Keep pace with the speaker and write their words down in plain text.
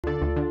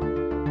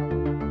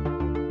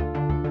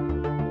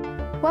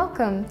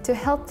Welcome to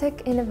Health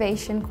Tech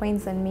Innovation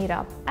Queensland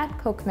Meetup at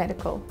Cook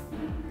Medical.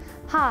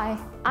 Hi,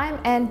 I'm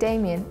Anne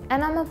Damien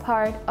and I'm a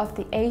part of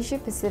the Asia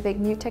Pacific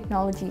New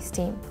Technologies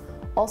team,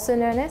 also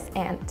known as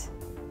ANT.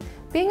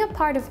 Being a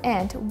part of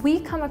ANT, we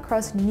come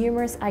across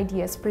numerous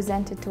ideas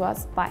presented to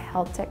us by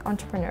health tech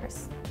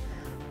entrepreneurs.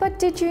 But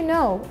did you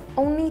know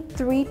only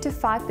 3 to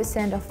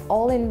 5% of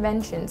all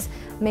inventions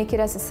make it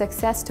as a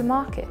success to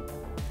market?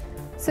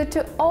 So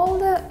to all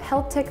the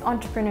health tech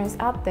entrepreneurs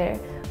out there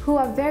who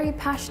are very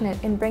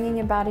passionate in bringing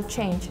about a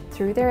change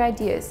through their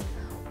ideas,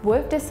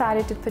 we've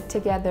decided to put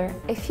together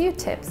a few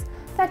tips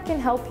that can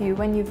help you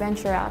when you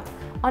venture out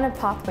on a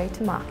pathway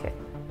to market.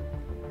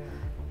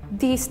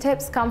 These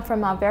tips come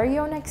from our very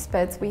own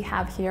experts we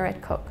have here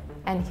at Cook,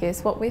 and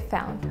here's what we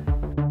found.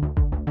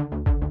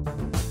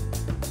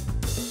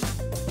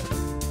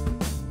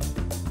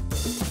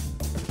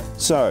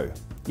 So,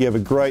 you have a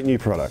great new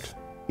product.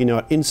 You know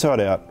it inside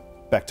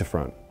out, back to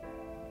front.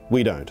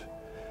 We don't.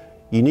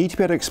 You need to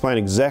be able to explain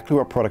exactly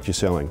what product you're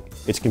selling,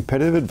 its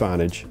competitive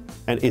advantage,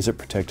 and is it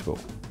protectable?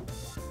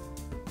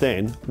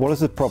 Then, what is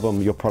the problem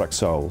your product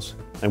solves,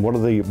 and what are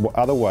the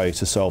other ways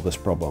to solve this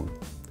problem?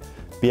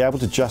 Be able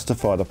to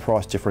justify the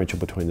price differential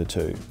between the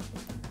two.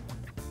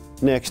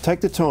 Next,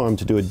 take the time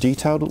to do a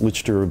detailed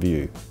literature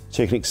review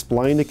so you can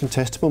explain the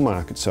contestable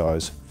market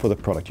size for the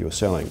product you're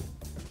selling.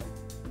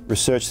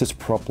 Research this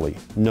properly,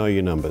 know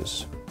your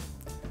numbers.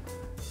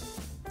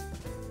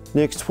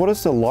 Next, what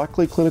is the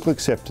likely clinical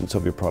acceptance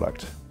of your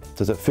product?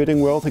 Does it fit in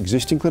well with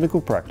existing clinical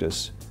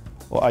practice,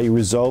 or are you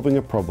resolving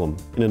a problem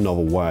in a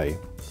novel way?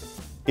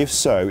 If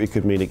so, it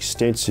could mean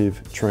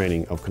extensive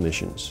training of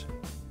clinicians.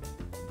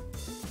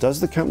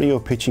 Does the company you're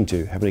pitching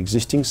to have an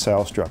existing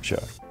sales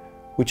structure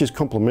which is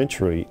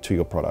complementary to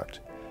your product?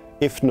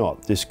 If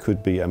not, this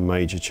could be a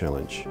major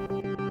challenge.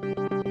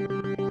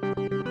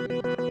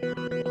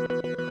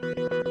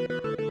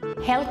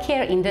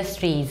 Healthcare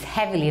industry is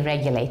heavily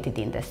regulated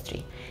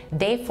industry.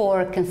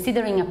 Therefore,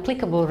 considering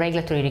applicable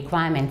regulatory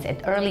requirements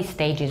at early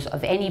stages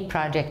of any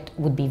project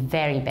would be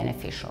very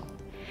beneficial.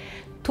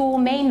 Two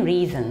main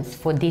reasons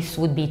for this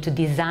would be to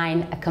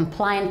design a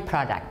compliant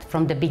product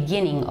from the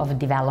beginning of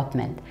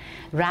development,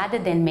 rather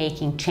than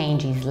making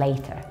changes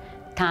later,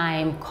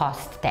 time,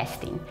 cost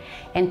testing,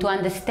 and to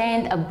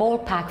understand a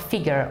ballpark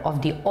figure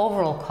of the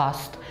overall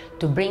cost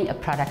to bring a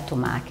product to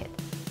market.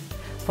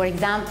 For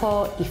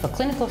example, if a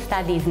clinical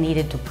study is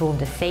needed to prove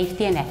the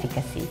safety and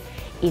efficacy,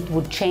 it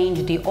would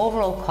change the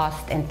overall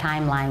cost and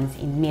timelines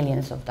in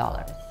millions of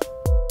dollars.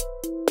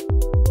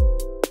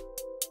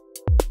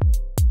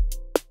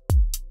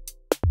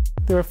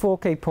 There are 4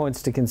 key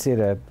points to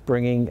consider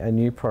bringing a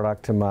new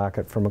product to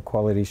market from a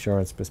quality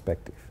assurance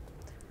perspective.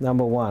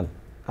 Number 1,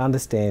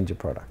 understand your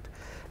product.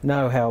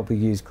 Know how it will be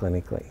used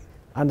clinically.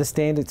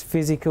 Understand its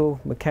physical,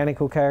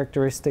 mechanical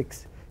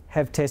characteristics.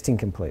 Have testing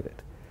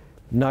completed.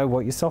 Know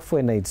what your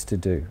software needs to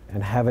do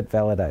and have it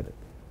validated.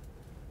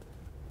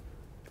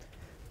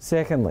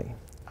 Secondly,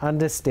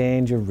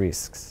 understand your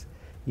risks.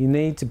 You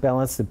need to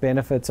balance the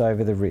benefits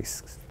over the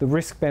risks. The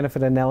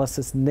risk-benefit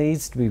analysis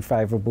needs to be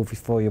favourable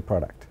for your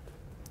product.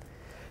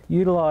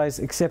 Utilise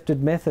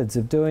accepted methods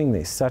of doing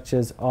this, such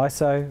as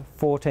ISO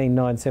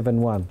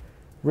 14971,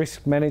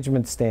 Risk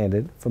Management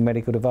Standard for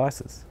medical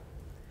devices.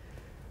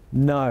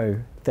 Know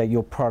that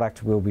your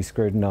product will be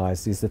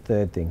scrutinised is the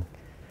third thing.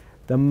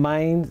 The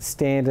main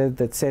standard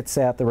that sets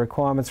out the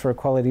requirements for a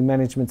quality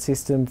management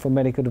system for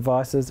medical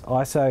devices,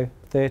 ISO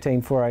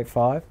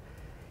 13485,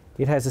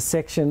 it has a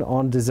section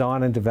on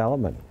design and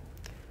development.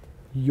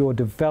 Your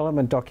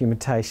development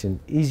documentation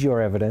is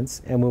your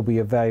evidence and will be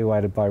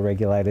evaluated by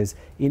regulators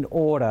in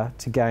order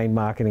to gain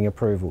marketing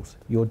approvals.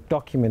 Your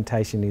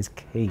documentation is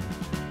key.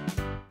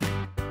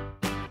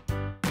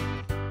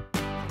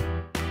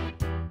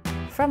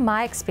 From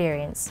my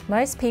experience,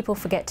 most people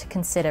forget to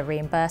consider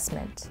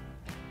reimbursement.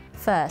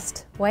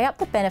 First, weigh up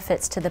the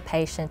benefits to the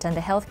patient and the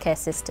healthcare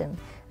system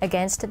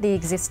against the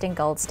existing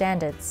gold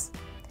standards.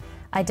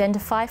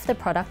 Identify if the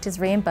product is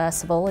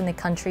reimbursable in the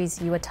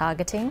countries you are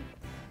targeting,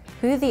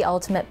 who the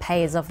ultimate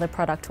payers of the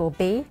product will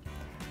be,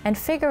 and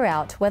figure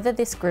out whether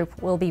this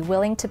group will be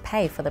willing to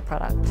pay for the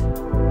product.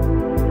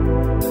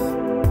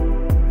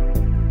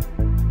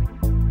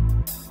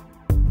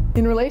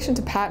 In relation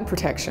to patent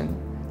protection,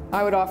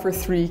 I would offer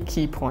 3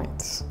 key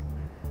points.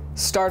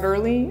 Start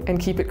early and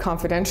keep it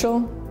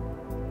confidential.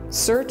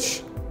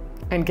 Search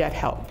and get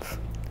help.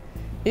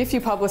 If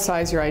you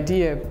publicize your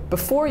idea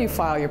before you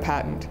file your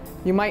patent,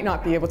 you might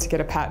not be able to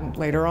get a patent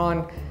later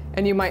on,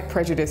 and you might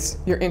prejudice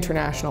your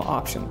international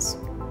options.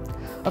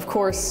 Of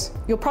course,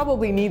 you'll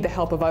probably need the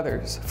help of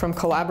others, from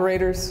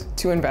collaborators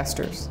to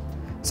investors.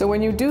 So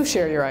when you do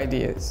share your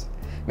ideas,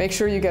 make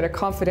sure you get a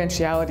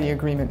confidentiality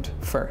agreement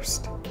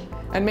first.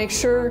 And make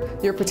sure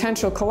your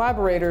potential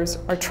collaborators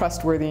are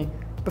trustworthy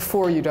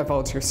before you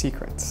divulge your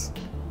secrets.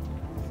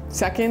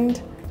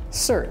 Second,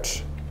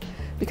 search.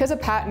 Because a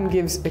patent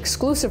gives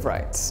exclusive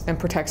rights and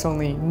protects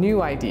only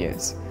new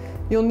ideas,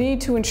 you'll need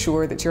to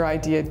ensure that your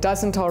idea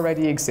doesn't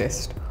already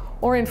exist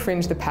or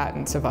infringe the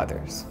patents of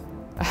others.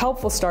 A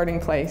helpful starting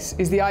place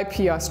is the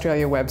IP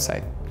Australia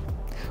website,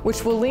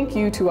 which will link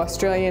you to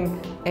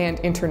Australian and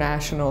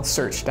international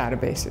search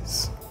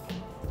databases.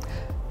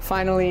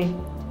 Finally,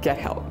 get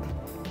help.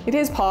 It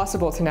is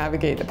possible to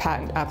navigate the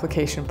patent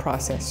application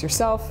process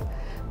yourself,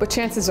 but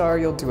chances are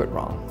you'll do it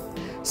wrong.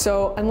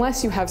 So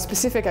unless you have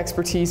specific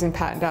expertise in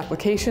patent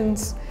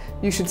applications,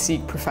 you should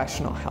seek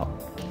professional help.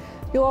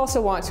 You'll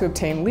also want to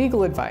obtain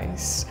legal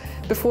advice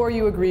before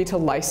you agree to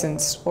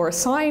license or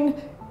assign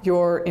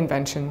your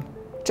invention,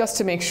 just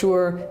to make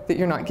sure that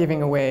you're not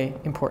giving away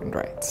important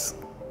rights.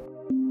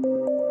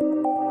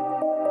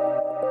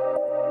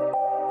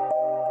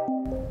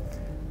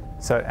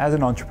 So as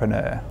an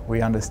entrepreneur,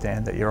 we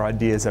understand that your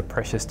ideas are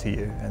precious to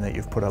you and that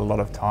you've put a lot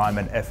of time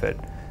and effort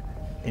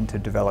into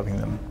developing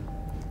them.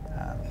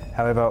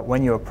 However,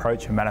 when you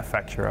approach a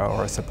manufacturer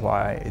or a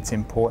supplier, it's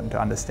important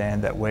to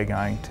understand that we're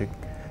going to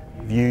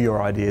view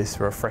your ideas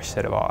through a fresh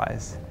set of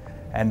eyes,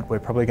 and we're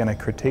probably going to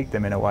critique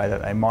them in a way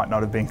that they might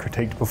not have been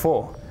critiqued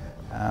before.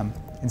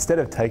 Instead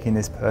of taking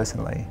this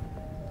personally,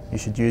 you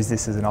should use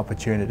this as an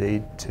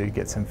opportunity to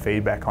get some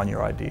feedback on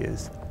your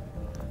ideas.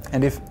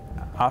 And if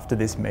after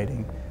this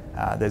meeting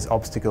there's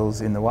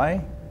obstacles in the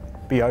way,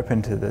 be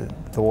open to the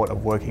thought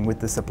of working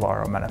with the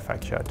supplier or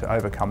manufacturer to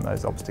overcome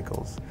those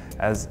obstacles,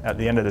 as at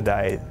the end of the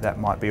day, that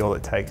might be all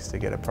it takes to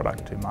get a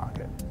product to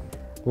market.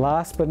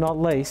 Last but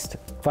not least,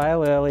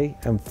 fail early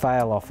and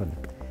fail often.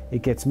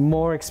 It gets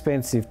more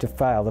expensive to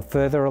fail the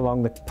further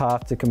along the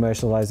path to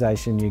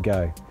commercialisation you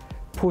go.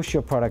 Push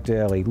your product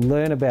early,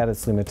 learn about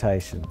its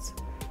limitations.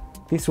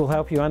 This will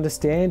help you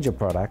understand your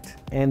product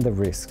and the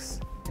risks,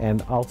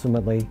 and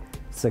ultimately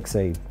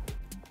succeed.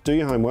 Do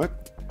your homework.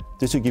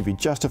 This will give you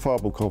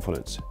justifiable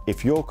confidence.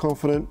 If you're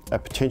confident, a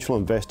potential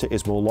investor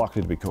is more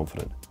likely to be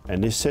confident,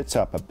 and this sets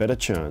up a better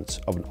chance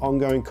of an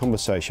ongoing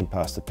conversation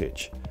past the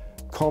pitch.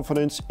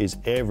 Confidence is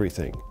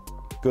everything.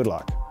 Good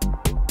luck.